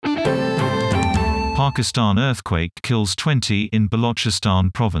Pakistan earthquake kills 20 in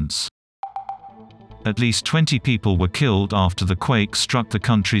Balochistan province. At least 20 people were killed after the quake struck the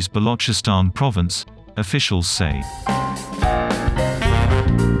country's Balochistan province, officials say.